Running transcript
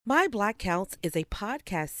My Black Counts is a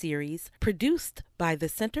podcast series produced by the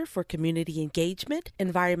Center for Community Engagement,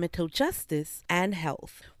 Environmental Justice, and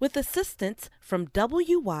Health, with assistance from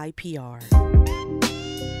WYPR.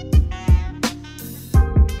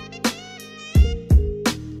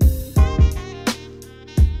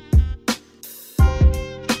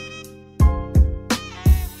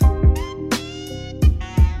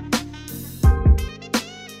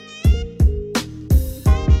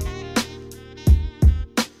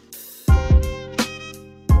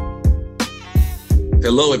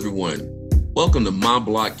 Hello, everyone. Welcome to My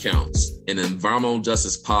Block Counts, an environmental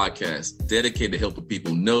justice podcast dedicated to helping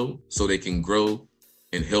people know so they can grow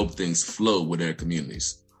and help things flow within their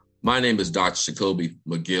communities. My name is Dr. Jacoby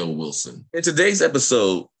McGill Wilson. In today's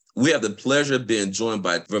episode, we have the pleasure of being joined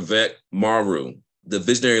by Vivek Maru, the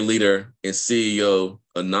visionary leader and CEO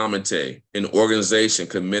of Namati, an organization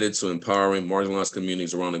committed to empowering marginalized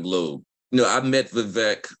communities around the globe. I met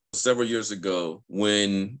Vivek several years ago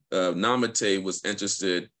when Namati was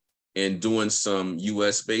interested in doing some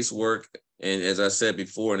U.S.-based work. And as I said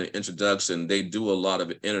before in the introduction, they do a lot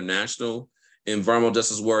of international environmental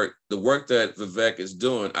justice work. The work that Vivek is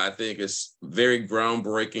doing, I think, is very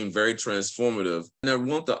groundbreaking, very transformative. And I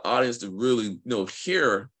want the audience to really,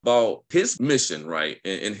 hear about his mission, right,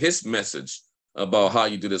 and his message about how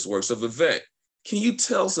you do this work. So Vivek, can you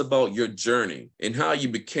tell us about your journey and how you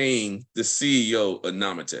became the CEO of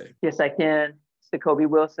Namati? Yes, I can, Jacoby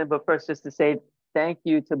Wilson. But first, just to say thank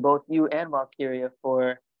you to both you and Valkyria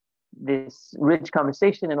for this rich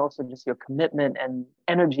conversation and also just your commitment and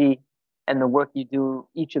energy and the work you do,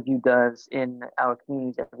 each of you does in our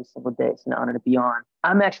communities every single day. It's an honor to be on.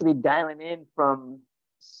 I'm actually dialing in from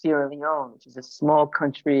Sierra Leone, which is a small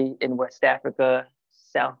country in West Africa,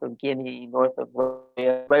 south of Guinea, north of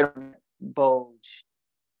Liberia, right on bulge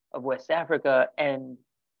of West Africa. And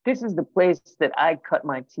this is the place that I cut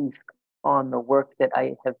my teeth on the work that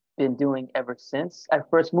I have been doing ever since. I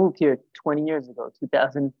first moved here 20 years ago,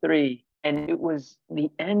 2003. And it was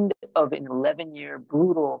the end of an 11-year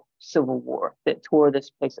brutal civil war that tore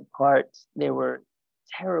this place apart. There were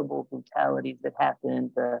terrible brutalities that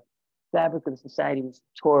happened. The fabric of the society was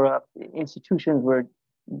tore up. The institutions were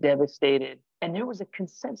devastated. And there was a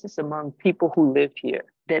consensus among people who lived here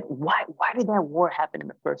that why did that war happen in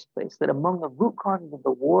the first place? That among the root causes of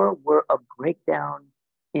the war were a breakdown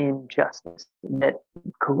in justice, that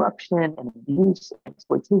corruption and abuse and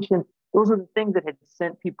exploitation, those are the things that had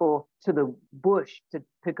sent people to the bush to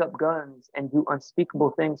pick up guns and do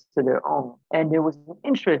unspeakable things to their own. And there was an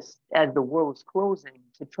interest as the war was closing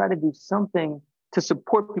to try to do something to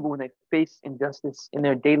support people when they face injustice in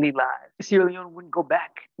their daily lives. Sierra Leone wouldn't go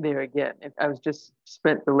back there again. I was just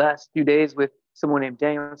spent the last few days with someone named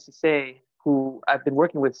Daniel Cisse, who I've been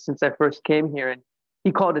working with since I first came here. And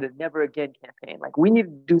he called it a never again campaign. Like, we need to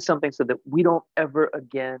do something so that we don't ever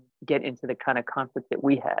again get into the kind of conflict that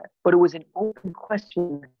we had. But it was an open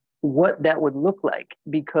question what that would look like,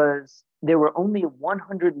 because there were only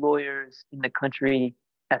 100 lawyers in the country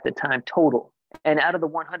at the time total. And out of the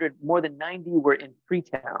 100, more than 90 were in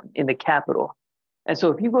Freetown, in the capital. And so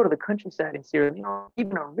if you go to the countryside in Sierra Leone,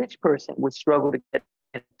 even a rich person would struggle to get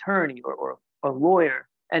an attorney or a lawyer.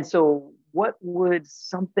 And so what would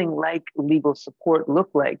something like legal support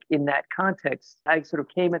look like in that context? I sort of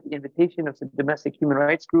came at the invitation of some domestic human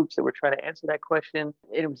rights groups that were trying to answer that question.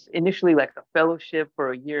 It was initially like a fellowship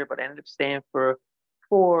for a year, but I ended up staying for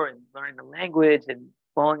 4 and learning the language and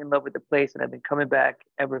falling in love with the place. And I've been coming back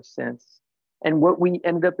ever since. And what we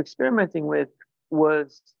ended up experimenting with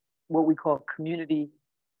was what we call community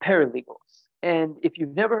paralegals. And if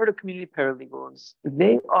you've never heard of community paralegals,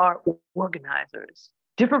 they are organizers.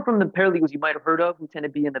 Different from the paralegals you might have heard of, who tend to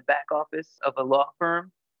be in the back office of a law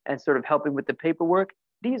firm and sort of helping with the paperwork.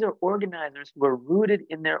 These are organizers who are rooted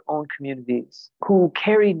in their own communities, who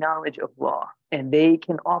carry knowledge of law, and they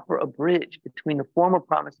can offer a bridge between the formal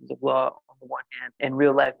promises of law on the one hand and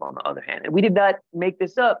real life on the other hand. And we did not make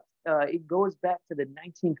this up. It goes back to the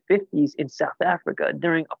 1950s in South Africa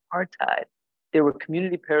during apartheid. There were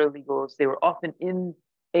community paralegals. They were often in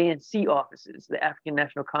ANC offices. The African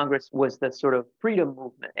National Congress was the sort of freedom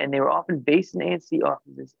movement, and they were often based in ANC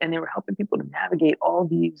offices, and they were helping people to navigate all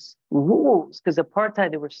these rules. Because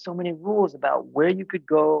apartheid, there were so many rules about where you could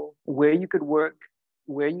go, where you could work,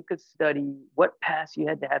 where you could study, what pass you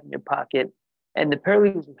had to have in your pocket. And the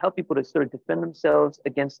paralegals would help people to sort of defend themselves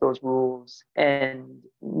against those rules and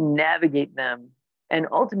navigate them. And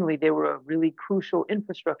ultimately, they were a really crucial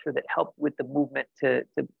infrastructure that helped with the movement to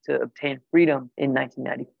obtain freedom in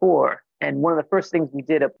 1994. And one of the first things we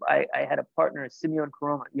did, I had a partner, Simeon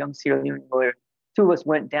Karoma, a young Sierra Leone lawyer. two of us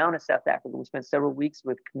went down to South Africa. We spent several weeks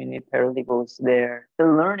with community paralegals there.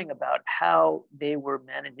 They're learning about how they were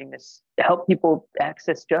managing this to help people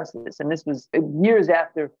access justice. And this was years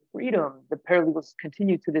after freedom. The paralegals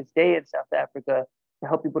continue to this day in South Africa to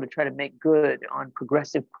help people to try to make good on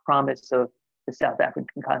progressive promise of the South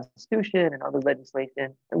African Constitution and other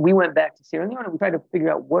legislation. And we went back to Sierra Leone and we tried to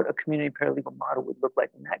figure out what a community paralegal model would look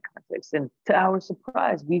like in that context. And to our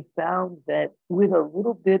surprise, we found that with a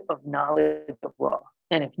little bit of knowledge of law,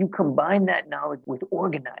 and if you combine that knowledge with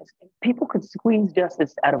organizing, people could squeeze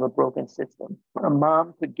justice out of a broken system. A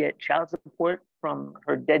mom could get child support from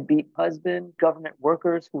her deadbeat husband. Government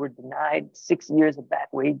workers who were denied 6 years of back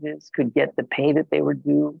wages could get the pay that they were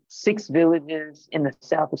due. 6 villages in the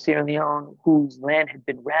south of Sierra Leone whose land had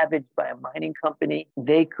been ravaged by a mining company,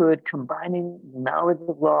 they could, combining knowledge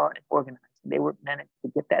of law and organizing, they were managed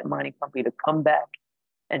to get that mining company to come back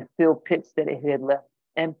and fill pits that it had left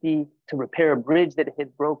empty, to repair a bridge that it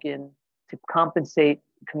had broken, to compensate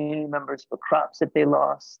community members for crops that they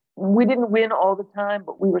lost. We didn't win all the time,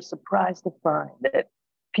 but we were surprised to find that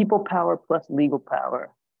people power plus legal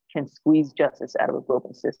power can squeeze justice out of a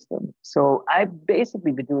broken system. So I've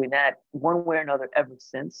basically been doing that one way or another ever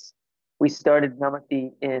since. We started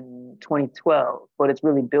Namati in 2012, but it's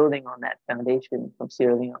really building on that foundation from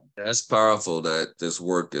Sierra Leone. That's powerful that this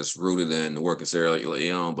work is rooted in the work in Sierra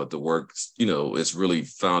Leone, but the work, it's really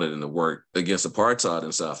founded in the work against apartheid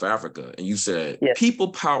in South Africa. And you said people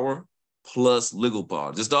power plus legal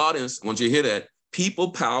power. Just the audience, I want you to hear that.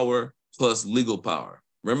 People power plus legal power.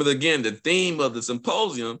 Remember, again, the theme of the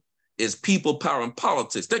symposium is people, power, and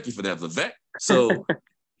politics. Thank you for that, Vivek. So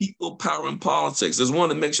people, power, and politics. Just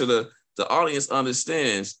want to make sure the audience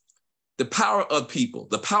understands the power of people,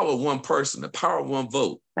 the power of one person, the power of one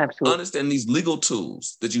vote. Absolutely. Understand these legal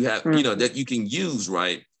tools that you have, that you can use,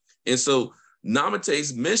 right? And so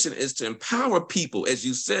Namati's mission is to empower people, as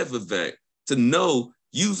you said, Vivek, to know,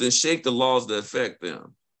 use, and shape the laws that affect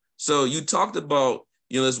them. So you talked about,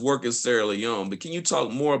 this work in Sierra Leone, but can you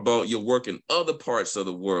talk more about your work in other parts of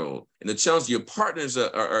the world and the challenges your partners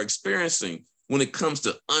are experiencing when it comes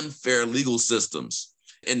to unfair legal systems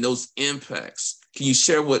and those impacts? Can you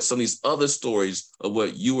share what some of these other stories of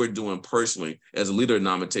what you are doing personally as a leader of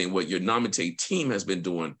Namati and what your Namati team has been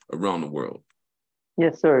doing around the world?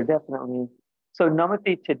 Yes, sir, definitely. So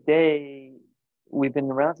Namati today, we've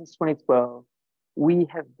been around since 2012. We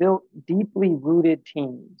have built deeply rooted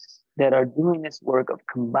teams that are doing this work of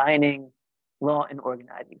combining law and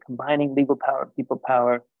organizing, combining legal power, people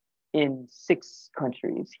power in 6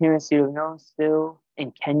 countries. Here in Sierra Leone, still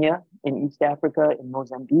in Kenya, in East Africa, in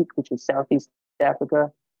Mozambique, which is Southeast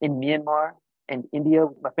Africa, in Myanmar and India.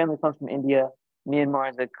 My family comes from India. Myanmar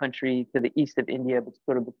is a country to the east of India, but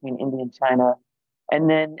sort of between India and China. And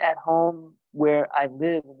then at home, where I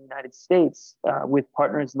live in the United States, with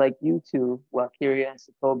partners like you two, Walkiria and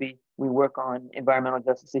Sokobi, we work on environmental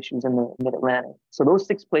justice issues in the Mid-Atlantic. So those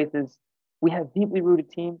 6 places, we have deeply rooted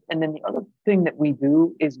teams. And then the other thing that we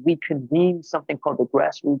do is we convene something called the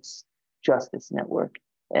Grassroots Justice Network.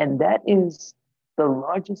 And that is the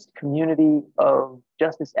largest community of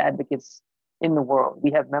justice advocates in the world.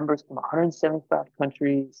 We have members from 175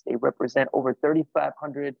 countries. They represent over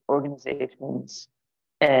 3,500 organizations.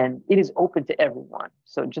 And it is open to everyone.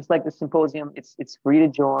 So just like the symposium, it's free to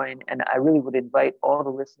join. And I really would invite all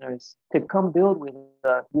the listeners to come build with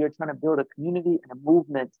us. We are trying to build a community and a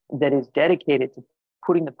movement that is dedicated to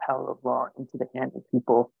putting the power of law into the hands of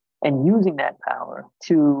people and using that power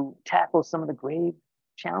to tackle some of the grave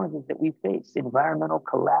challenges that we face: environmental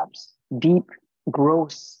collapse, deep,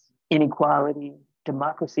 gross inequality.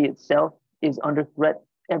 Democracy itself is under threat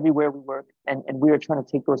everywhere we work. And we are trying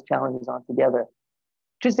to take those challenges on together.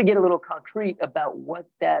 Just to get a little concrete about what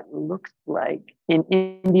that looks like. In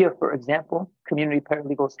India, for example, community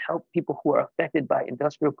paralegals help people who are affected by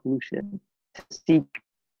industrial pollution to seek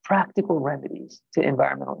practical remedies to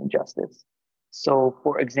environmental injustice. So,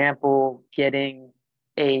 for example, getting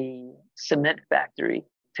a cement factory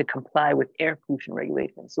to comply with air pollution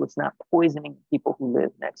regulations so it's not poisoning people who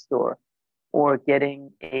live next door, or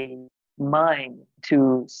getting a mine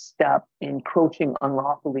to stop encroaching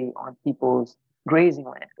unlawfully on people's grazing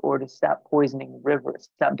land, or to stop poisoning rivers,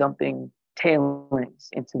 stop dumping tailings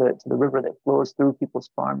into the river that flows through people's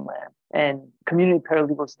farmland. And community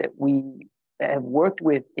paralegals that we have worked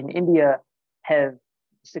with in India have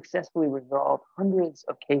successfully resolved hundreds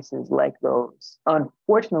of cases like those.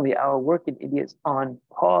 Unfortunately, our work in India is on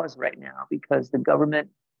pause right now because the government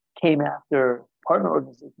came after a partner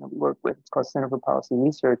organization that we work with. It's called Center for Policy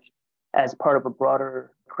Research, as part of a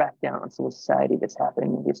broader crackdown on civil society that's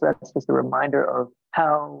happening in India. So that's just a reminder of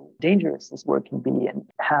how dangerous this work can be and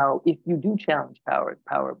how if you do challenge power,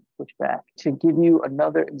 power push back. To give you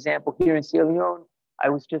another example, here in Sierra Leone, I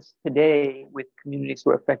was just today with communities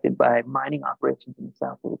who are affected by mining operations in the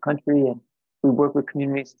south of the country, and we work with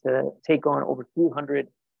communities to take on over 300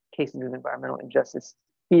 cases of environmental injustice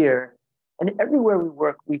here. And everywhere we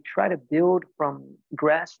work, we try to build from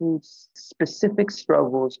grassroots specific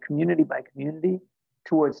struggles, community by community,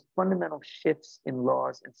 towards fundamental shifts in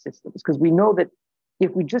laws and systems. Because we know that if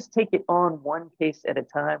we just take it on one case at a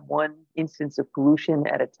time, one instance of pollution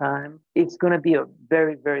at a time, it's going to be a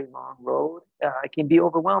very, very long road. It can be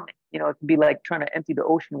overwhelming. It can be like trying to empty the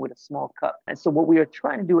ocean with a small cup. And so what we are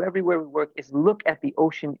trying to do everywhere we work is look at the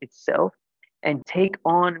ocean itself and take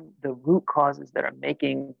on the root causes that are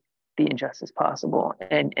making the injustice possible.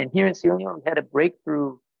 And here in Sierra Leone, we had a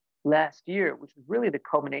breakthrough last year, which was really the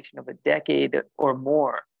culmination of a decade or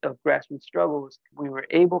more of grassroots struggles. We were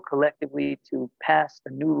able collectively to pass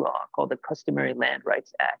a new law called the Customary Land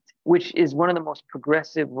Rights Act, which is one of the most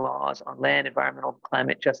progressive laws on land, environmental,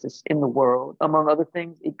 climate justice in the world. Among other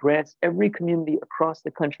things, it grants every community across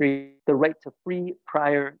the country the right to free,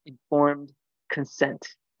 prior, informed consent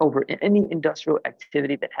over any industrial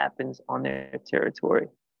activity that happens on their territory.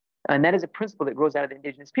 And that is a principle that grows out of the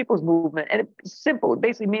indigenous peoples movement. And it's simple. It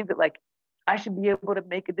basically means that, like, I should be able to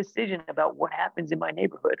make a decision about what happens in my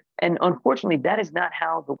neighborhood. And unfortunately, that is not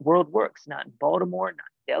how the world works. Not in Baltimore, not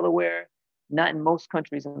in Delaware, not in most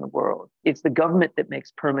countries in the world. It's the government that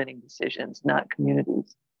makes permitting decisions, not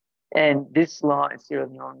communities. And this law in Sierra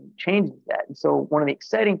Leone changes that. And so one of the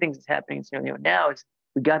exciting things that's happening in Sierra Leone now is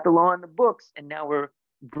we got the law in the books, and now we're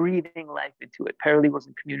breathing life into it. Paralegals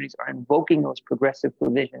and communities are invoking those progressive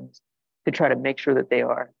provisions to try to make sure that they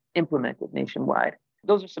are implemented nationwide.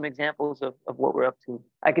 Those are some examples of what we're up to.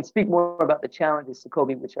 I could speak more about the challenges,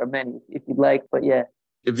 Jacoby, which are many, if you'd like, but yeah.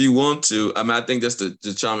 If you want to, I think just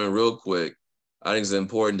to chime in real quick, I think it's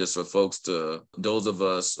important just for folks those of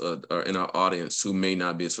us are in our audience who may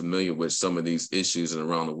not be as familiar with some of these issues and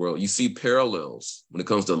around the world. You see parallels when it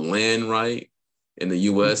comes to land right in the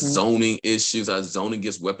U.S., zoning issues, how zoning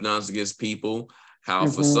gets weaponized against people, how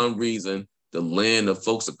for some reason the land of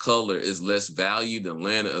folks of color is less valued than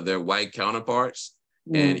land of their white counterparts.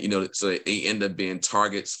 And, so they end up being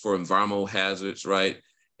targets for environmental hazards, right?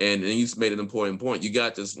 And you made an important point. You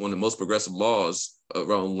got this one of the most progressive laws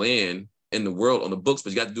around land in the world on the books,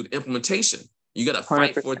 but you got to do the implementation. You got to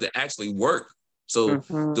fight 100%. For it to actually work. So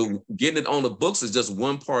getting it on the books is just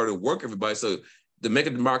one part of the work, everybody. So to make a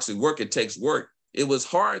democracy work, it takes work. It was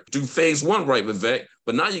hard to do phase one, right, Vivek?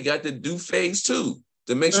 But now you got to do phase two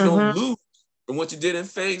to make sure you don't lose from what you did in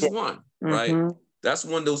phase one, right? That's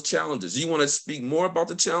one of those challenges. You want to speak more about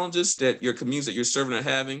the challenges that your communities that you're serving are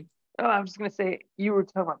having? Oh, I'm just going to say, you were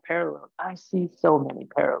talking about parallels. I see so many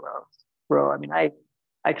parallels, bro. I mean,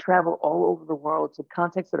 I travel all over the world to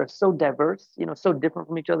contexts that are so diverse, so different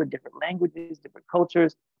from each other, different languages, different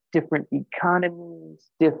cultures, different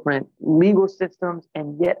economies, different legal systems.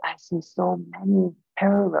 And yet I see so many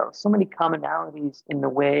parallels, so many commonalities in the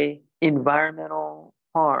way environmental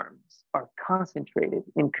harms are concentrated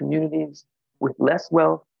in communities with less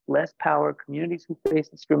wealth, less power, communities who face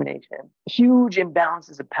discrimination, huge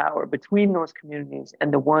imbalances of power between those communities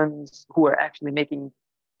and the ones who are actually making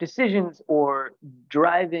decisions or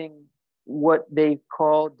driving what they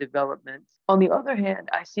call development. On the other hand,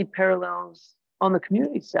 I see parallels on the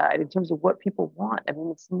community side in terms of what people want. I mean,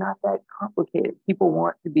 it's not that complicated. People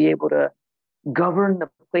want to be able to govern the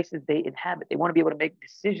places they inhabit. They want to be able to make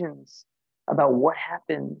decisions about what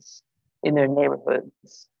happens in their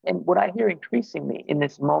neighborhoods. And what I hear increasingly in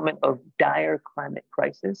this moment of dire climate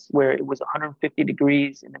crisis, where it was 150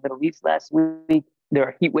 degrees in the Middle East last week, there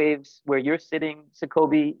are heat waves where you're sitting,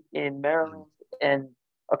 Jacoby, in Maryland, and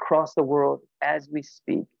across the world as we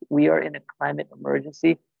speak. We are in a climate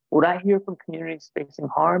emergency. What I hear from communities facing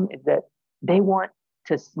harm is that they want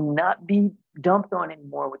to not be dumped on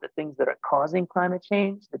anymore with the things that are causing climate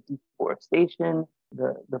change, the deforestation,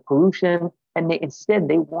 the pollution, and instead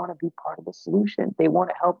they want to be part of the solution. They want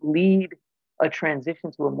to help lead a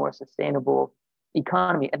transition to a more sustainable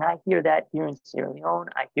economy. And I hear that here in Sierra Leone.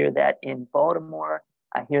 I hear that in Baltimore.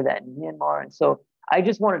 I hear that in Myanmar. And so I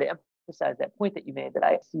just wanted to emphasize that point that you made, that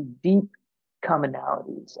I see deep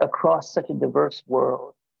commonalities across such a diverse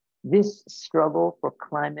world. This struggle for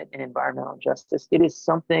climate and environmental justice, it is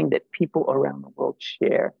something that people around the world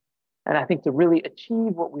share. And I think to really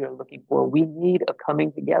achieve what we are looking for, we need a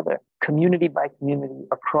coming together, community by community,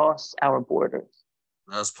 across our borders.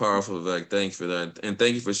 That's powerful, Vivek. Thanks for that. And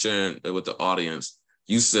thank you for sharing it with the audience.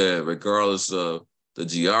 You said, regardless of the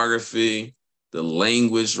geography, the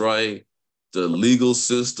language right, the legal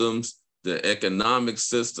systems, the economic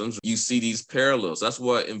systems. You see these parallels. That's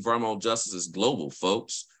why environmental justice is global,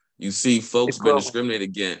 folks. You see folks being discriminated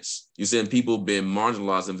against. You see people being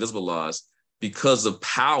marginalized, invisibilized because of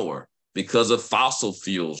power, because of fossil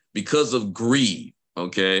fuels, because of greed,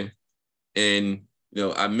 okay? And,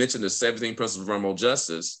 I mentioned the 17 principles of environmental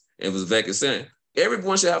justice, and was Vivek is saying,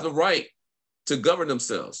 everyone should have the right to govern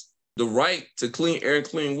themselves, the right to clean air and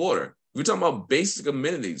clean water. We're talking about basic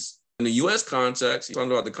amenities. In the U.S. context, you're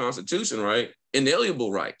talking about the Constitution, right?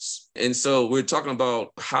 Inalienable rights. And so we're talking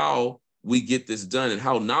about how we get this done and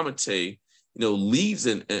how Namati, leads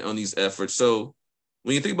on these efforts. So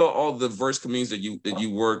when you think about all the diverse communities that you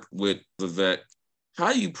work with, Vivek,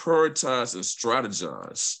 how do you prioritize and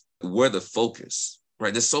strategize where the focus,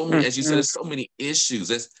 right? There's so many, as you said, there's so many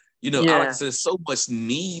issues. I like to say there's so much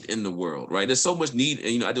need in the world, right? There's so much need.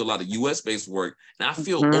 And, I do a lot of US-based work and I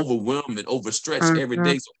feel overwhelmed and overstretched every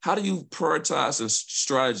day. So how do you prioritize and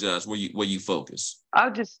strategize where you focus?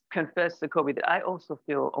 I'll just confess to Kobe that I also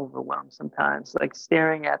feel overwhelmed sometimes, like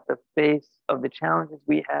staring at the face of the challenges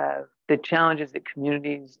we have, the challenges that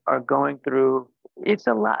communities are going through. It's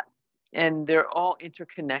a lot. And they're all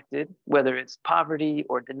interconnected, whether it's poverty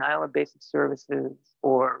or denial of basic services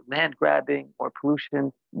or land grabbing or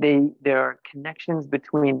pollution. There are connections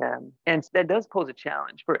between them. And that does pose a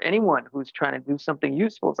challenge for anyone who's trying to do something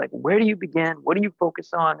useful. It's like, where do you begin? What do you focus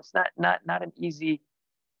on? It's not an easy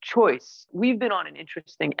choice. We've been on an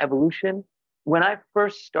interesting evolution. When I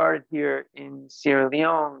first started here in Sierra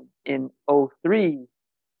Leone in 2003,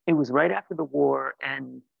 it was right after the war,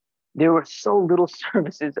 and there were so little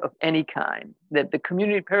services of any kind that the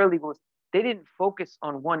community paralegals, they didn't focus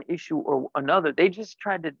on one issue or another. They just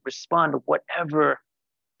tried to respond to whatever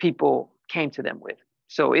people came to them with.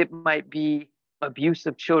 So it might be abuse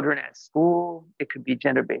of children at school. It could be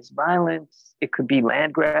gender-based violence. It could be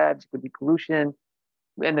land grabs. It could be pollution.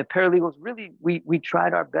 And the paralegals, really, we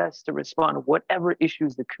tried our best to respond to whatever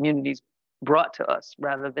issues the communities brought to us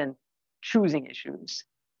rather than choosing issues.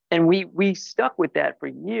 And we stuck with that for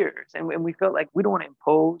years. And we felt like we don't want to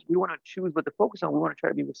impose. We want to choose what to focus on. We want to try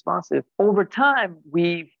to be responsive. Over time,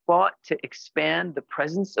 we fought to expand the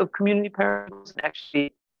presence of community paralegals and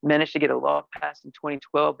actually managed to get a law passed in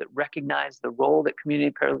 2012 that recognized the role that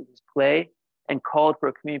community paralegals play and called for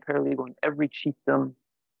a community paralegal in every chiefdom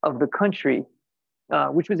of the country,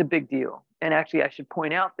 which was a big deal. And actually, I should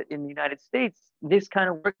point out that in the United States, this kind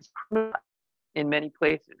of work is criminalized in many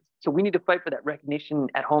places. So we need to fight for that recognition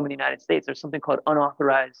at home in the United States. There's something called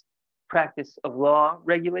unauthorized practice of law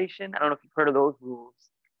regulation. I don't know if you've heard of those rules,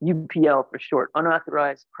 UPL for short,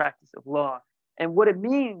 unauthorized practice of law. And what it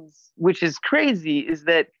means, which is crazy, is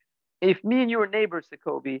that if me and you are neighbors,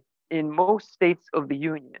 Jacoby, in most states of the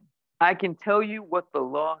union, I can tell you what the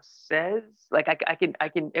law says. Like I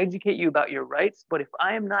can educate you about your rights, but if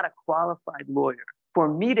I am not a qualified lawyer, for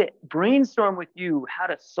me to brainstorm with you how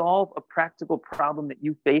to solve a practical problem that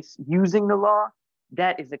you face using the law,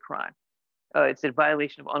 that is a crime. It's a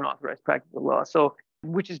violation of unauthorized practice of law. So,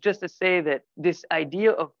 which is just to say that this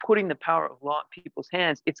idea of putting the power of law in people's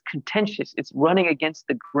hands, it's contentious. It's running against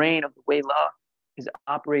the grain of the way law is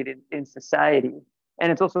operated in society. And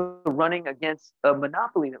it's also running against a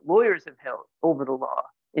monopoly that lawyers have held over the law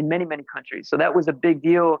in many, many countries. So that was a big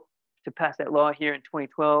deal to pass that law here in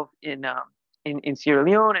 2012 in Sierra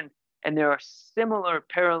Leone. And there are similar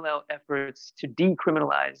parallel efforts to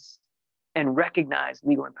decriminalize and recognize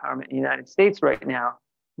legal empowerment in the United States right now.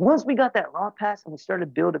 Once we got that law passed and we started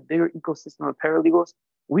to build a bigger ecosystem of paralegals,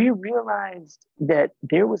 we realized that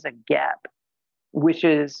there was a gap, which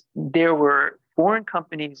is there were foreign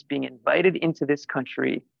companies being invited into this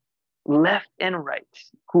country, left and right,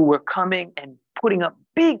 who were coming and putting up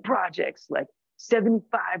big projects like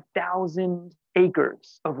 75,000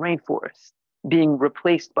 acres of rainforest being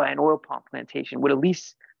replaced by an oil palm plantation with a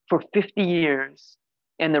lease for 50 years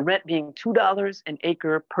and the rent being $2 an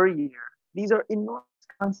acre per year. These are enormous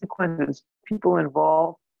consequences. People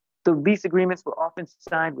involved. The lease agreements were often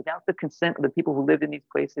signed without the consent of the people who lived in these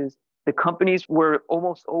places. The companies were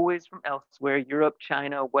almost always from elsewhere, Europe,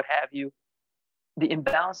 China, what have you. The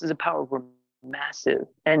imbalances of power were massive.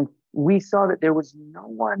 And we saw that there was no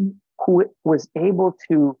one who was able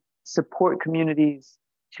to support communities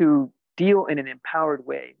to deal in an empowered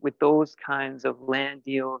way with those kinds of land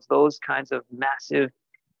deals, those kinds of massive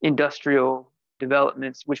industrial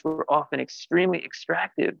developments, which were often extremely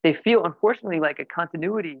extractive. They feel, unfortunately, like a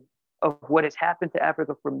continuity of what has happened to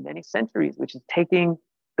Africa for many centuries, which is taking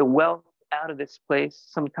the wealth out of this place,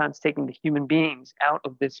 sometimes taking the human beings out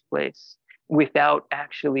of this place without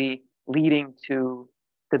actually leading to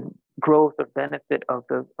growth or benefit of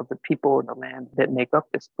the people and the land that make up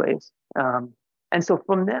this place. And so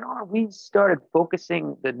from then on, we started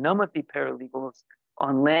focusing the Namati paralegals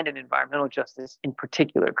on land and environmental justice in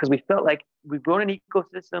particular, because we felt like we've grown an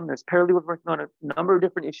ecosystem. There's paralegals working on a number of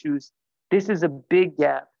different issues. This is a big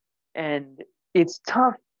gap, and it's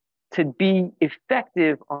tough to be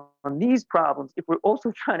effective on these problems if we're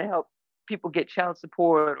also trying to help people get child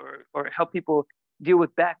support or help people deal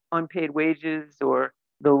with back unpaid wages, or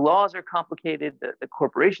the laws are complicated, the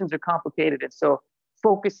corporations are complicated. And so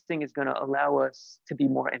focusing is going to allow us to be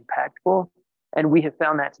more impactful. And we have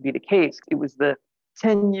found that to be the case. It was the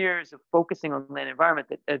 10 years of focusing on land environment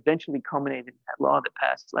that eventually culminated in that law that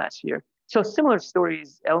passed last year. So similar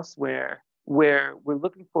stories elsewhere where we're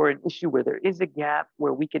looking for an issue where there is a gap,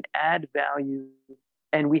 where we can add value.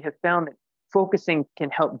 And we have found that focusing can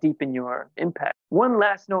help deepen your impact. One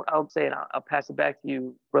last note I'll say, and I'll pass it back to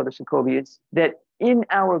you, Brother Jacoby, is that in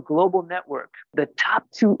our global network, the top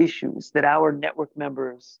 2 issues that our network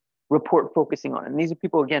members report focusing on, and these are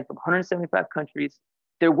people, again, from 175 countries,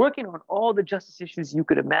 they're working on all the justice issues you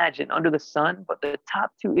could imagine under the sun, but the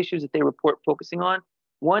top 2 issues that they report focusing on,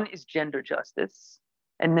 one is gender justice,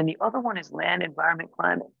 and then the other one is land, environment,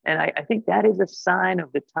 climate. And I think that is a sign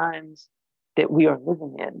of the times that we are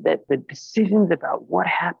living in, that the decisions about what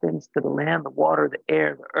happens to the land, the water, the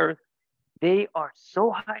air, the earth, they are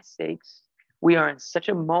so high stakes. We are in such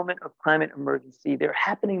a moment of climate emergency. They're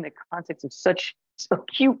happening in the context of such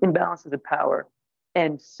acute imbalances of power.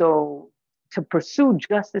 And so to pursue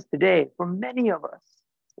justice today, for many of us,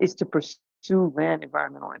 is to pursue land,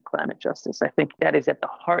 environmental, and climate justice. I think that is at the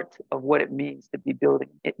heart of what it means to be building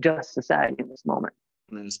a just society in this moment.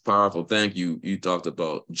 It's powerful. Thank you. You talked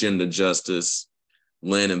about gender justice,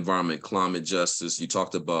 land, environment, climate justice. You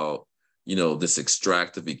talked about, this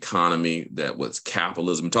extractive economy that was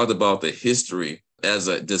capitalism. You talked about the history as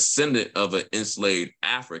a descendant of an enslaved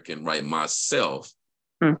African, right, myself,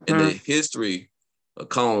 and the history of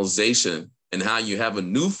colonization and how you have a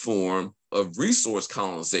new form of resource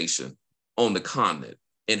colonization on the continent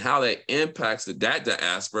and how that impacts that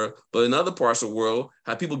diaspora. But in other parts of the world,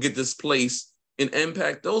 how people get displaced and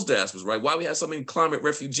impact those diasporas, right? Why we have so many climate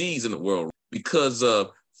refugees in the world? Because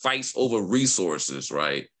of fights over resources,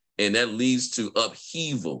 right? And that leads to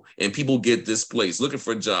upheaval and people get displaced, looking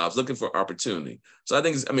for jobs, looking for opportunity. So I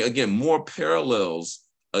think, again, more parallels,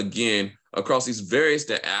 again, across these various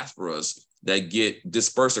diasporas that get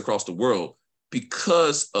dispersed across the world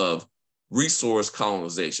because of resource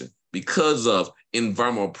colonization, because of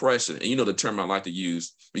environmental oppression. And the term I like to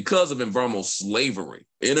use, because of environmental slavery,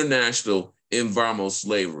 international environmental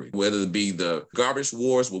slavery, whether it be the garbage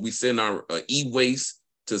wars where we send our e-waste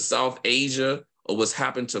to South Asia, or what's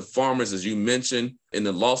happened to farmers, as you mentioned, in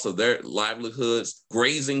the loss of their livelihoods,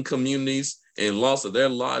 grazing communities and loss of their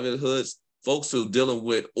livelihoods, folks who are dealing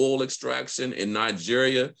with oil extraction in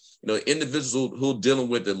Nigeria, individuals who are dealing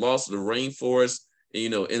with the loss of the rainforest,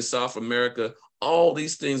 in South America. All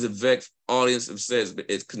these things that Vivek audience have said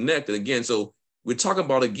it's connected again. So we're talking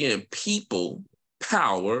about, again, people,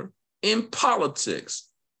 power, in politics,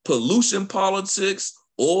 pollution politics,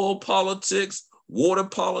 oil politics, water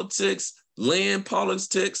politics, land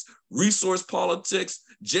politics, resource politics,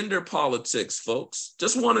 gender politics, folks.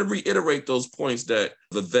 Just want to reiterate those points that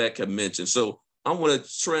Vivek had mentioned. So I want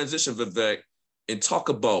to transition, Vivek, and talk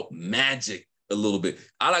about magic a little bit.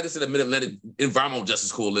 I like to say the Mid-Atlantic Environmental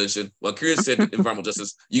Justice Coalition. Well, Curious said environmental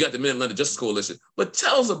justice. You got the Mid-Atlantic Justice Coalition. But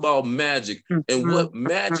tell us about magic and what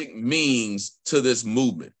magic means to this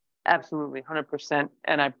movement. Absolutely, 100%.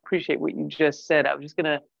 And I appreciate what you just said. I was just going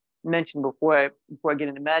to mention before I get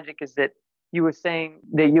into magic is that you were saying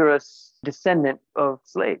that you're a descendant of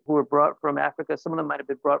slaves who were brought from Africa. Some of them might have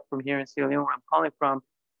been brought from here in Sierra Leone, where I'm calling from.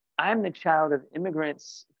 I'm the child of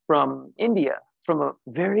immigrants from India, from a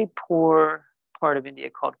very poor part of India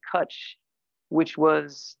called Kutch, which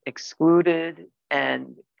was excluded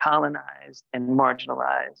and colonized and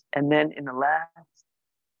marginalized. And then in the last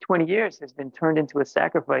 20 years has been turned into a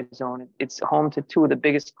sacrifice zone. It's home to 2 of the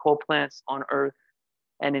biggest coal plants on earth,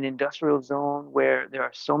 and an industrial zone where there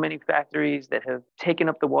are so many factories that have taken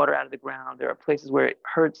up the water out of the ground. There are places where it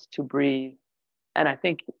hurts to breathe. And I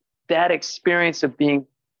think that experience of being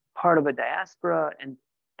part of a diaspora and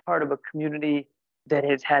part of a community that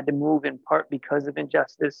has had to move in part because of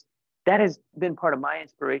injustice, that has been part of my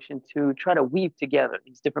inspiration to try to weave together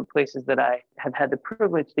these different places that I have had the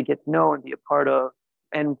privilege to get to know and be a part of.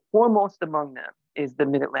 And foremost among them is the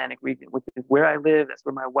Mid-Atlantic region, which is where I live. That's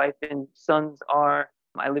where my wife and sons are.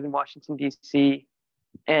 I live in Washington, D.C.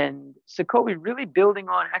 And Sokobi really building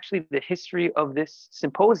on actually the history of this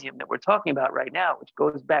symposium that we're talking about right now, which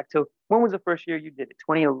goes back to, when was the first year you did it?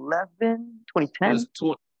 2011, 2010? It's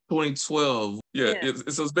 2012. Yeah, Yeah.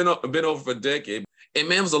 it's been over a decade. And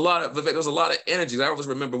man, it was a lot of, Vivek, there was a lot of energy. I always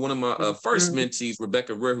remember one of my first Mhm. mentees,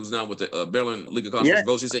 Rebecca Rare, who's now with the Maryland League of Constitutional Yes,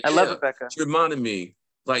 Votes. She said, I love yeah, Rebecca. she reminded me,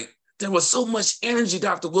 like, there was so much energy,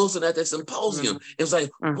 Dr. Wilson, at that symposium. Mhm. It was like,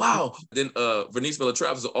 Mhm. wow. Then Vernice Miller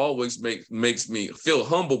Travis always makes me feel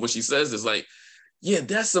humble when she says this, like, yeah,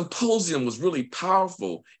 that symposium was really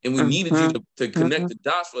powerful, and we needed you Mhm. to connect Mhm. the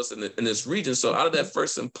dots for us in this region. So out of that Mhm.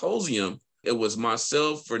 first symposium, it was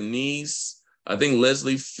myself, Vernice, I think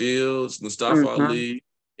Leslie Fields, Mustafa Mhm. Ali,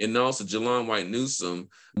 and also Jalon White Newsom.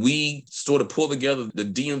 We sort of pulled together the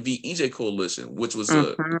DMV EJ Coalition, which was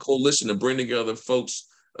a Mhm. coalition to bring together folks,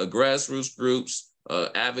 grassroots groups,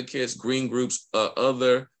 advocates, green groups,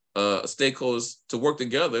 other stakeholders to work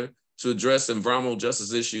together to address environmental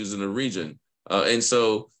justice issues in the region. And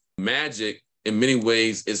so Magic, in many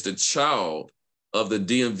ways, is the child of the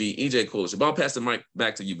DMV EJ Coalition. But I'll pass the mic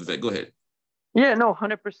back to you, Vivek. Go ahead. Yeah, no,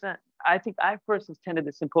 100%. I think I first attended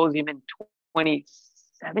the symposium in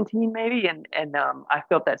 2017, maybe, and I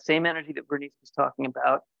felt that same energy that Bernice was talking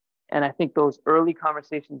about. And I think those early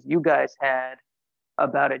conversations you guys had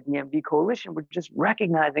about a DMV coalition were just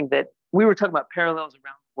recognizing that we were talking about parallels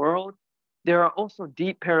around the world. There are also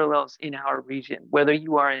deep parallels in our region, whether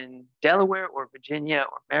you are in Delaware or Virginia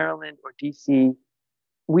or Maryland or DC.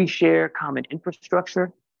 We share common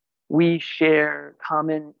infrastructure. We share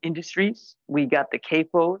common industries. We got the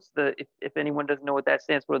CAFOs, if anyone doesn't know what that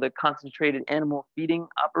stands for, the concentrated animal feeding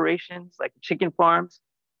operations, like chicken farms,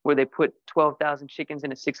 where they put 12,000 chickens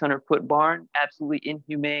in a 600-foot barn. Absolutely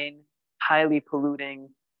inhumane, highly polluting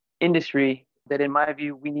industry that, in my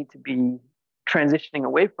view, we need to be transitioning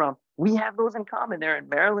away from. We have those in common. They're in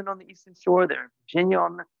Maryland on the Eastern Shore, they're in Virginia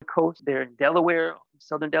on the coast, they're in Delaware,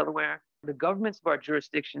 Southern Delaware. The governments of our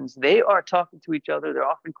jurisdictions, they are talking to each other. They're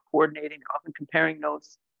often coordinating, they're often comparing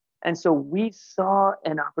notes. And so we saw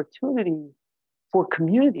an opportunity for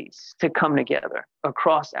communities to come together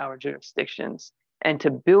across our jurisdictions and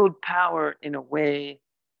to build power in a way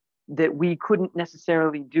that we couldn't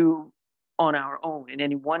necessarily do on our own in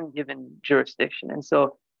any one given jurisdiction. And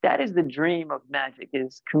so that is the dream of Magic,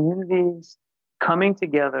 is communities coming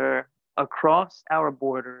together across our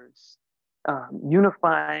borders,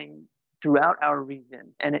 unifying throughout our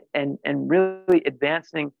region, and really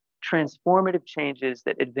advancing transformative changes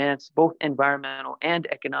that advance both environmental and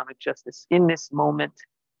economic justice in this moment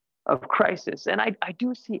of crisis. And I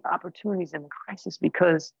do see opportunities in the crisis,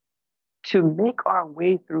 because to make our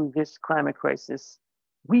way through this climate crisis,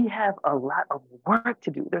 we have a lot of work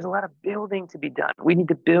to do. There's a lot of building to be done. We need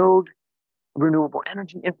to build renewable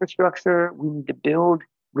energy infrastructure. We need to build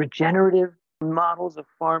regenerative models of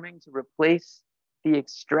farming to replace the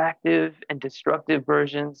extractive and destructive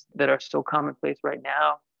versions that are so commonplace right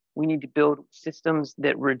now. We need to build systems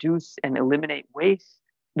that reduce and eliminate waste.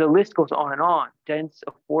 The list goes on and on. Dense,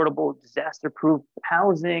 affordable, disaster-proof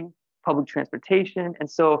housing, public transportation. And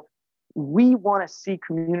so we want to see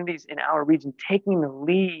communities in our region taking the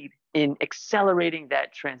lead in accelerating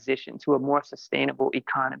that transition to a more sustainable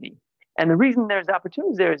economy. And the reason there's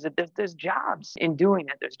opportunities there is that there's jobs in doing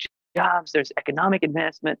that. There's jobs, there's economic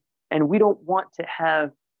advancement, and we don't want to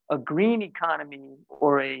have a green economy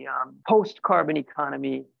or a post-carbon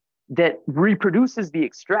economy that reproduces the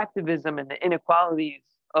extractivism and the inequalities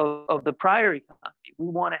of the prior economy. We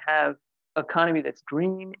want to have an economy that's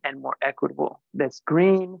green and more equitable, that's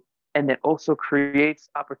green and that also creates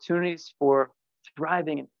opportunities for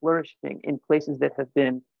thriving and flourishing in places that have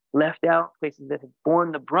been left out, places that have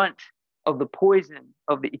borne the brunt of the poison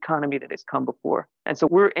of the economy that has come before. And so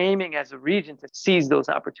we're aiming as a region to seize those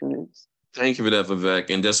opportunities. Thank you for that, Vivek.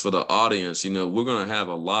 And just for the audience, we're going to have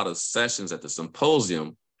a lot of sessions at the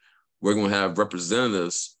symposium. We're going to have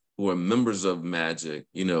representatives who are members of Magic,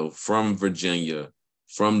 from Virginia,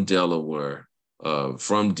 from Delaware,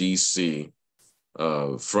 from DC,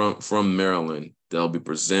 from Maryland. They'll be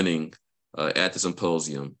presenting at the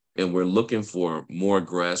symposium. And we're looking for more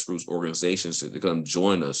grassroots organizations to come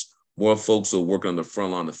join us, more folks who are working on the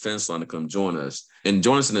front line, the fence line, to come join us and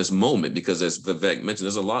join us in this moment, because as Vivek mentioned,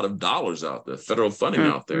 there's a lot of dollars out there, federal funding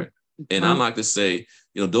out there. And I like to say,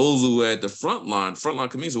 those who are at the frontline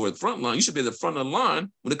communities who are at the front line, you should be at the front of the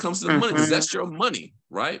line when it comes to the money, because that's your money,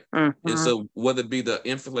 right? And so whether it be the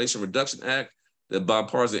Inflation Reduction Act, the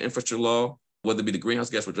bipartisan infrastructure law, whether it be the Greenhouse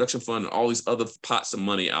Gas Reduction Fund, and all these other pots of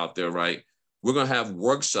money out there, right? We're going to have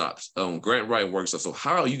workshops, grant writing workshops. So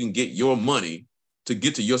how you can get your money to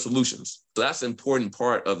get to your solutions. So that's an important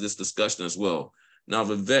part of this discussion as well. Now,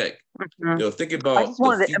 Vivek, think I about just the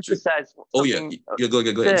wanted to future. emphasize Oh yeah, something go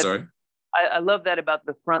ahead. I'm said. sorry. I love that about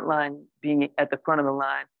the front line being at the front of the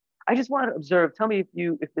line. I just want to observe. Tell me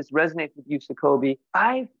if this resonates with you, Sakobi.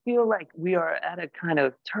 I feel like we are at a kind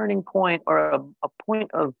of turning point or a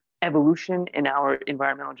point of evolution in our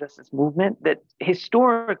environmental justice movement that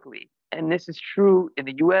historically, and this is true in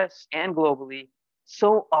the U.S. and globally,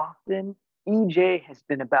 so often EJ has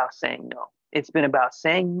been about saying no. It's been about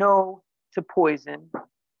saying no to poison,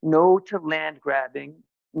 no to land grabbing,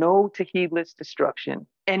 no to heedless destruction,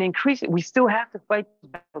 and increase it. We still have to fight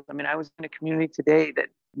these battles. I mean, I was in a community today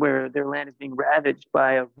where their land is being ravaged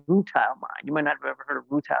by a rutile mine. You might not have ever heard of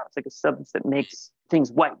rutile. It's like a substance that makes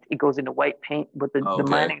things white. It goes into white paint, but the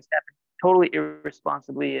mining is happening totally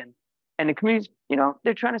irresponsibly. And the communities,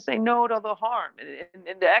 they're trying to say no to the harm.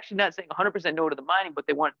 And they're actually not saying 100% no to the mining, but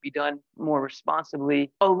they want it to be done more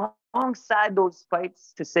responsibly. Alongside those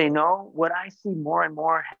fights to say no, what I see more and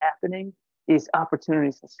more happening is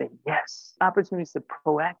opportunities to say yes, opportunities to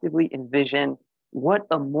proactively envision what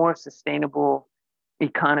a more sustainable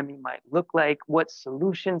economy might look like, what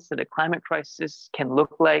solutions to the climate crisis can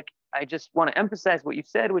look like. I just want to emphasize what you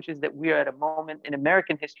said, which is that we are at a moment in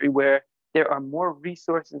American history where there are more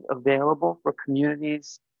resources available for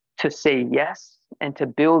communities to say yes and to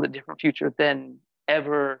build a different future than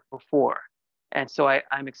ever before. And so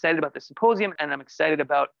I'm excited about the symposium, and I'm excited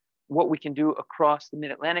about what we can do across the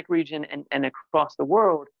Mid-Atlantic region and across the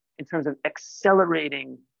world in terms of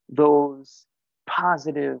accelerating those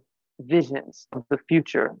positive visions of the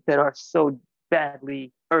future that are so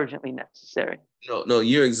badly, urgently necessary. No,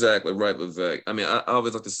 you're exactly right, Vivek. I mean, I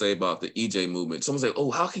always like to say about the EJ movement. Someone say, oh,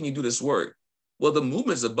 how can you do this work? Well, the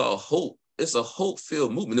movement's about hope. It's a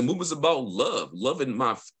hope-filled movement. The movement's about love in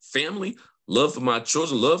my family, love for my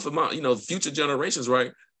children, love for my, future generations,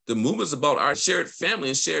 right? The movement's about our shared family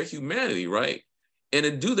and shared humanity, right? And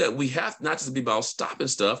to do that, we have not just to be about stopping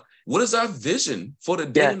stuff. What is our vision for the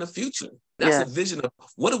day and the future? That's a vision of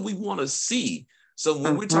what do we want to see? So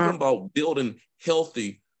when we're talking about building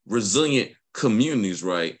healthy, resilient communities,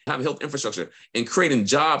 right? Having health infrastructure and creating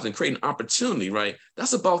jobs and creating opportunity, right?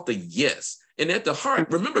 That's about the yes. And at the heart,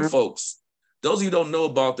 remember, folks, those of you who don't know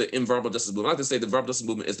about the environmental justice movement, I like to say the environmental justice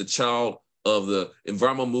movement is the child of the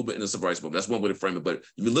environmental movement and the civil rights movement. That's one way to frame it. But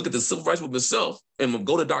if you look at the civil rights movement itself, and we'll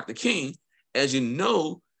go to Dr. King, as you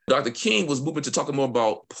know, Dr. King was moving to talking more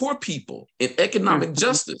about poor people and economic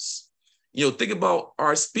justice. Think about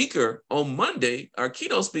our speaker on Monday, our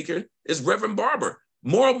keynote speaker is Reverend Barber,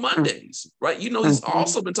 Moral Mondays, right? He's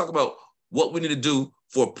also been talking about what we need to do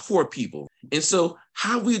for poor people. And so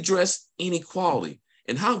how we address inequality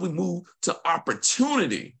and how we move to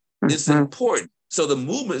opportunity is important. So the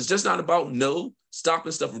movement is just not about no,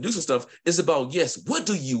 stopping stuff, reducing stuff. It's about, yes, what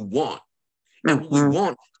do you want? And what we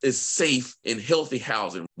want is safe and healthy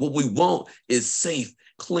housing. What we want is safe,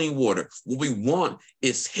 clean water. What we want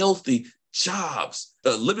is healthy jobs,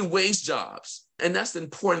 living wage jobs. And that's the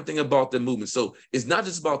important thing about the movement. So it's not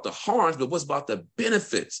just about the harms, but what's about the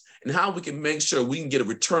benefits and how we can make sure we can get a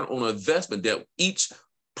return on investment that each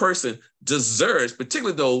person deserves,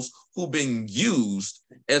 particularly those who are being used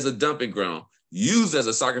as a dumping ground, used as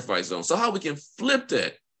a sacrifice zone. So how we can flip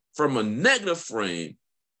that from a negative frame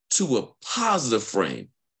to a positive frame.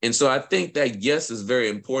 And so I think that yes is very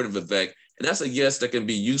important, Vivek. And that's a yes that can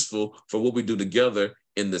be useful for what we do together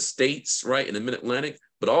in the States, right, in the Mid-Atlantic,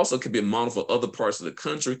 but also can be a model for other parts of the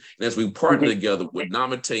country. And as we partner together with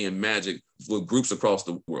Namati and Magic with groups across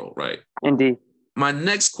the world, right? Indeed. My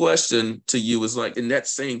next question to you is like in that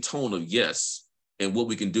same tone of yes, and what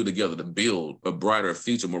we can do together to build a brighter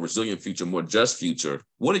future, more resilient future, more just future.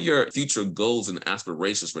 What are your future goals and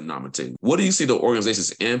aspirations for Namati? What do you see the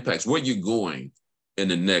organization's impacts? Where are you going in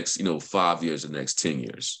the next, 5 years, the next 10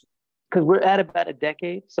 years? Because we're at about a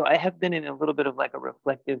decade. So I have been in a little bit of like a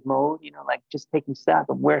reflective mode, like just taking stock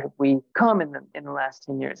of where have we come in the last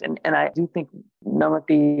 10 years. And I do think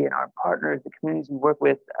Namati and our partners, the communities we work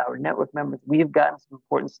with, our network members, we have gotten some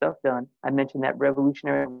important stuff done. I mentioned that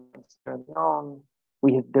revolutionary zone.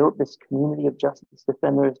 We have built this community of justice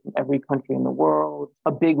defenders from every country in the world.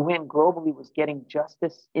 A big win globally was getting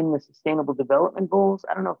justice in the Sustainable Development Goals.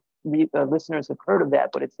 I don't know if listeners have heard of that,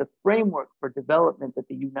 but it's the framework for development that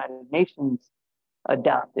the United Nations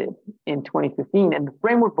adopted in 2015. And the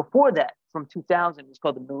framework before that, from 2000, was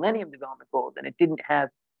called the Millennium Development Goals, and it didn't have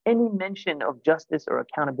any mention of justice or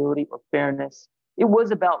accountability or fairness. It was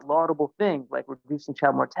about laudable things like reducing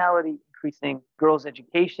child mortality, increasing girls'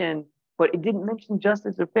 education, but it didn't mention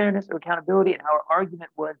justice or fairness or accountability. And our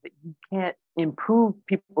argument was that you can't improve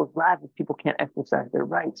people's lives if people can't exercise their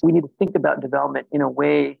rights. We need to think about development in a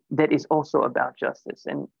way that is also about justice.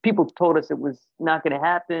 And people told us it was not going to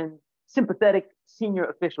happen. Sympathetic senior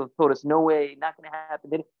officials told us, no way, not going to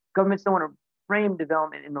happen. Governments don't want to frame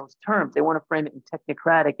development in those terms. They want to frame it in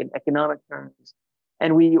technocratic and economic terms.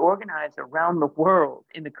 And we organized around the world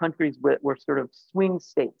in the countries were sort of swing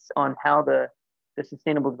states on how the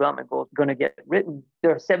Sustainable Development Goals are going to get written.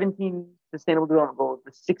 There are 17 Sustainable Development Goals.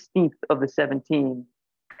 The 16th of the 17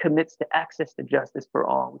 commits to access to justice for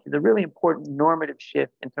all, which is a really important normative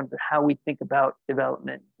shift in terms of how we think about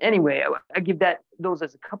development. Anyway, I give those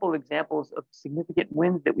as a couple of examples of significant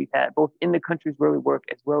wins that we've had, both in the countries where we work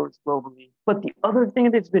as well as globally. But the other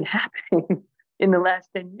thing that's been happening in the last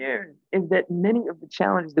 10 years is that many of the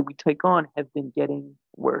challenges that we take on have been getting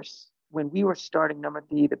worse. When we were starting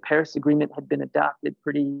Namati, the Paris Agreement had been adopted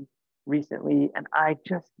pretty recently, and I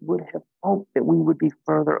just would have hoped that we would be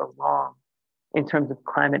further along in terms of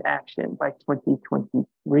climate action by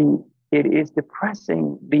 2023. It is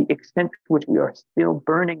depressing the extent to which we are still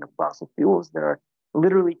burning the fossil fuels that are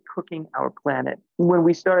literally cooking our planet. When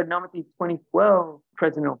we started Namati 2012,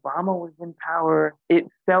 President Obama was in power. It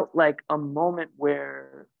felt like a moment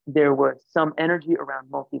where there was some energy around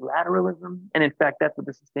multilateralism. And in fact, that's what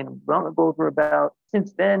the Sustainable Development Goals were about.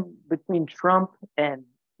 Since then, between Trump and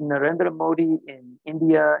Narendra Modi in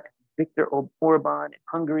India, Viktor Orban in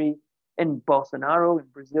Hungary, and Bolsonaro in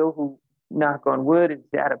Brazil, who, knock on wood,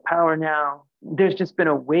 is out of power now, there's just been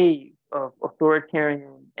a wave of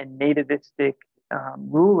authoritarian and nativistic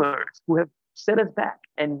rulers who have set us back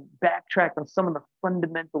and backtracked on some of the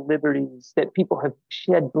fundamental liberties that people have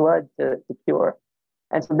shed blood to secure.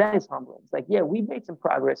 And so that is humbling. It's like, yeah, we've made some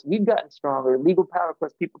progress. We've gotten stronger. Legal power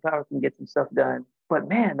plus people power can get some stuff done. But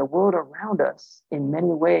man, the world around us, in many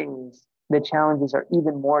ways, the challenges are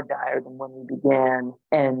even more dire than when we began.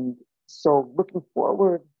 And so looking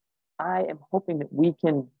forward, I am hoping that we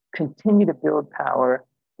can continue to build power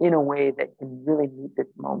in a way that can really meet this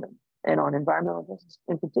moment. And on environmental justice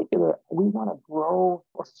in particular, we want to grow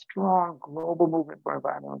a strong global movement for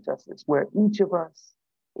environmental justice where each of us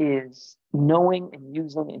is knowing and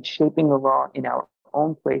using and shaping the law in our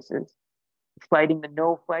own places, fighting the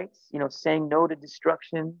no fights, saying no to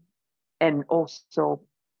destruction, and also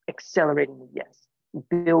accelerating the yes,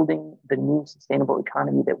 building the new sustainable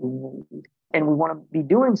economy that we need. And we want to be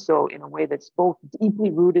doing so in a way that's both deeply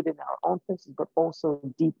rooted in our own places, but also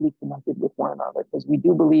deeply connected with one another, because we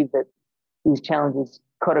do believe that these challenges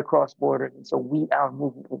cut across borders. And so our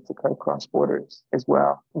movement needs to cut across borders as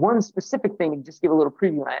well. One specific thing, and just give a little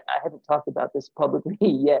preview, I haven't talked about this publicly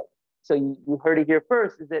yet, so you heard it here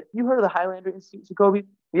first, is that you heard of the Highlander Institute, Jacoby? Have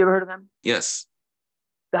you ever heard of them? Yes.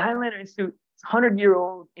 The Highlander Institute, it's a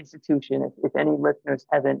 100-year-old institution. If any listeners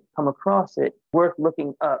haven't come across it, worth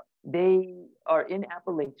looking up. They are in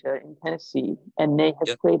Appalachia in Tennessee, and they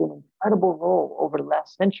have played an incredible role over the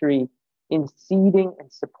last century in seeding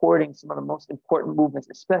and supporting some of the most important movements,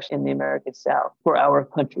 especially in the American South, for our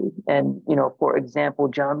country. And, for example,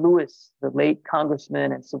 John Lewis, the late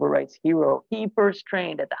congressman and civil rights hero, he first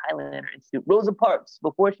trained at the Highlander Institute. Rosa Parks,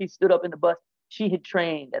 before she stood up in the bus, she had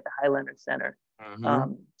trained at the Highlander Center.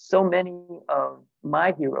 Mm-hmm. So many of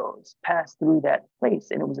my heroes passed through that place,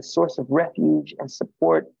 and it was a source of refuge and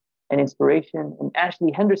support and inspiration. And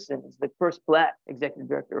Ashley Henderson is the first Black executive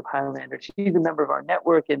director of Highlander. She's a member of our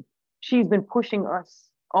network, and she's been pushing us,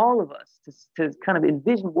 all of us, to kind of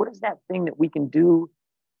envision what is that thing that we can do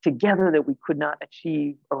together that we could not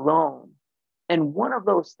achieve alone. And one of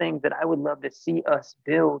those things that I would love to see us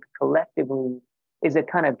build collectively is a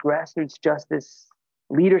kind of grassroots justice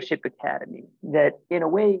leadership academy that, in a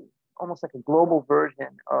way, almost like a global version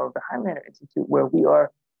of the Highlander Institute, where we are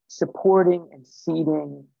supporting and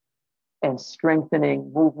seeding and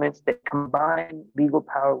strengthening movements that combine legal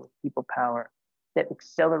power with people power, that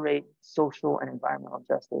accelerate social and environmental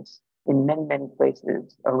justice in many, many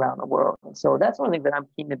places around the world. And so that's one thing that I'm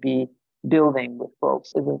keen to be building with folks,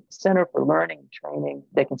 is a center for learning and training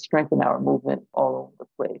that can strengthen our movement all over the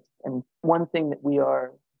place. And one thing that we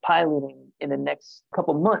are piloting in the next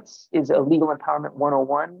couple months is a Legal Empowerment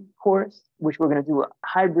 101 course, which we're going to do a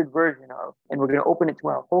hybrid version of, and we're going to open it to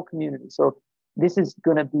our whole community. So this is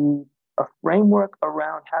going to be a framework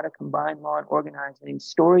around how to combine law and organizing,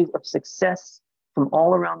 stories of success from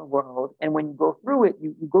all around the world. And when you go through it,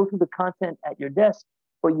 you go through the content at your desk,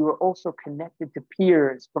 but you are also connected to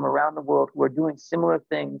peers from around the world who are doing similar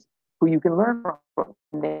things, who you can learn from.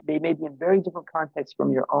 And they may be in very different contexts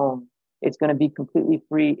from your own. It's going to be completely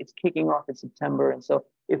free. It's kicking off in September. And so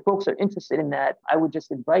if folks are interested in that, I would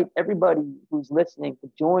just invite everybody who's listening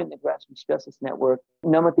to join the Grassroots Justice Network,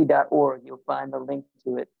 namati.org. You'll find the link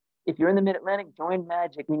to it. If you're in the Mid-Atlantic, join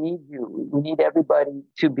Magic. We need you. We need everybody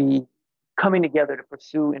to be coming together to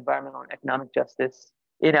pursue environmental and economic justice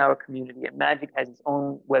in our community. And Magic has its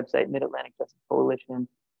own website, Mid-Atlantic Justice Coalition.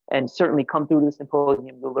 And certainly come through the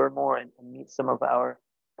symposium to learn more and meet some of our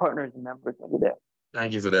partners and members over there.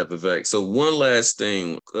 Thank you for that, Vivek. So one last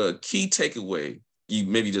thing, key takeaway. You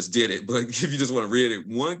maybe just did it, but if you just want to read it,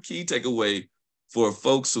 one key takeaway for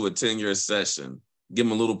folks who attend your session, give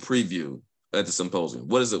them a little preview at the symposium.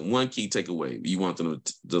 What is it? One key takeaway you want them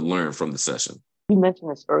to learn from the session? You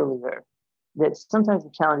mentioned this earlier, that sometimes the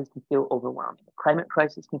challenges can feel overwhelming. The climate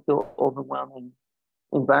crisis can feel overwhelming.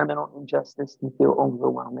 Environmental injustice can feel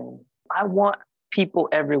overwhelming. I want people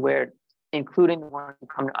everywhere, including the ones who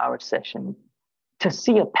come to our session, to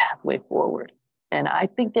see a pathway forward. And I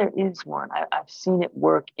think there is one. I've seen it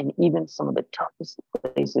work in even some of the toughest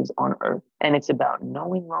places on earth. And it's about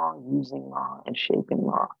knowing law, using law, and shaping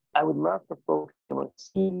law. I would love for folks to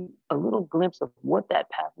see a little glimpse of what that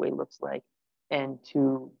pathway looks like and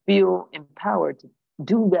to feel empowered to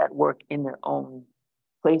do that work in their own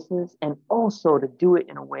places, and also to do it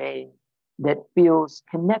in a way that feels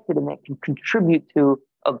connected and that can contribute to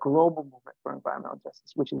a global movement for environmental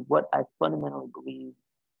justice, which is what I fundamentally believe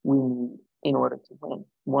we need in order to win.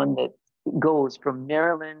 One that goes from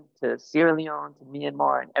Maryland to Sierra Leone to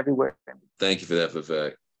Myanmar and everywhere. Thank you for that,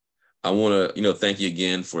 Vivek. I want to, thank you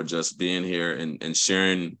again for just being here and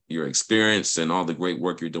sharing your experience and all the great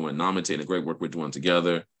work you're doing, Namati, and the great work we're doing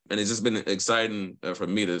together. And it's just been exciting for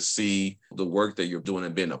me to see the work that you're doing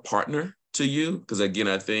and being a partner to you. Because again,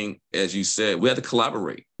 I think, as you said, we have to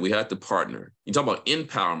collaborate. We have to partner. You talk about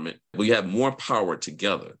empowerment, we have more power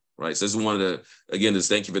together, right? So I just wanted to, again, just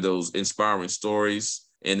thank you for those inspiring stories.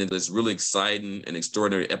 And this really exciting and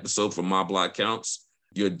extraordinary episode for My Block Counts.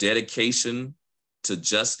 Your dedication to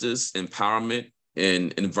justice, empowerment,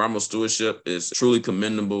 and environmental stewardship is truly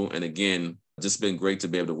commendable. And again, just been great to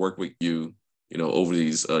be able to work with you, over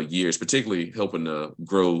these years, particularly helping to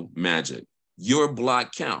grow Magic. Your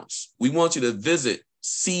block counts. We want you to visit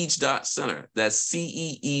siege.center. That's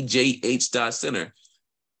CEEJH.center.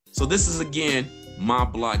 So this is, again, My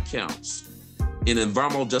Block Counts, an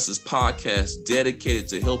environmental justice podcast dedicated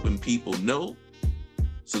to helping people know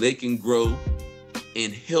so they can grow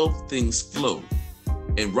and help things flow.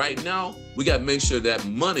 And right now, we got to make sure that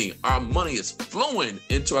our money is flowing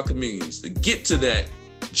into our communities to get to that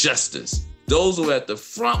justice. Those who are at the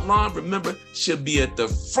front line, remember, should be at the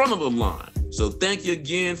front of the line. So thank you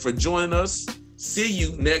again for joining us. See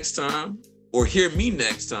you next time, or hear me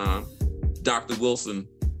next time. Dr. Wilson,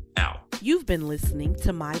 out. You've been listening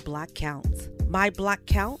to My Block Counts. My Block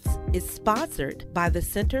Counts is sponsored by the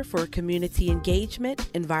Center for Community Engagement,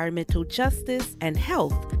 Environmental Justice, and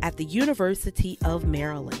Health at the University of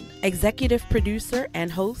Maryland. Executive producer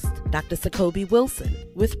and host, Dr. Jacoby Wilson,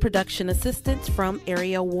 with production assistance from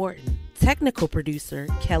Ariel Wharton. Technical producer,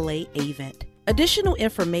 Kelly Avent. Additional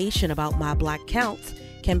information about My Block Counts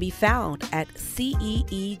can be found at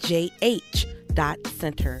ceejh.center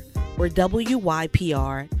or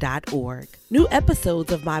wypr.org. New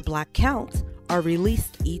episodes of My Block Counts are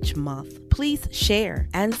released each month. Please share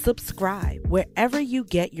and subscribe wherever you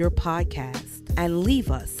get your podcast and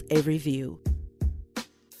leave us a review.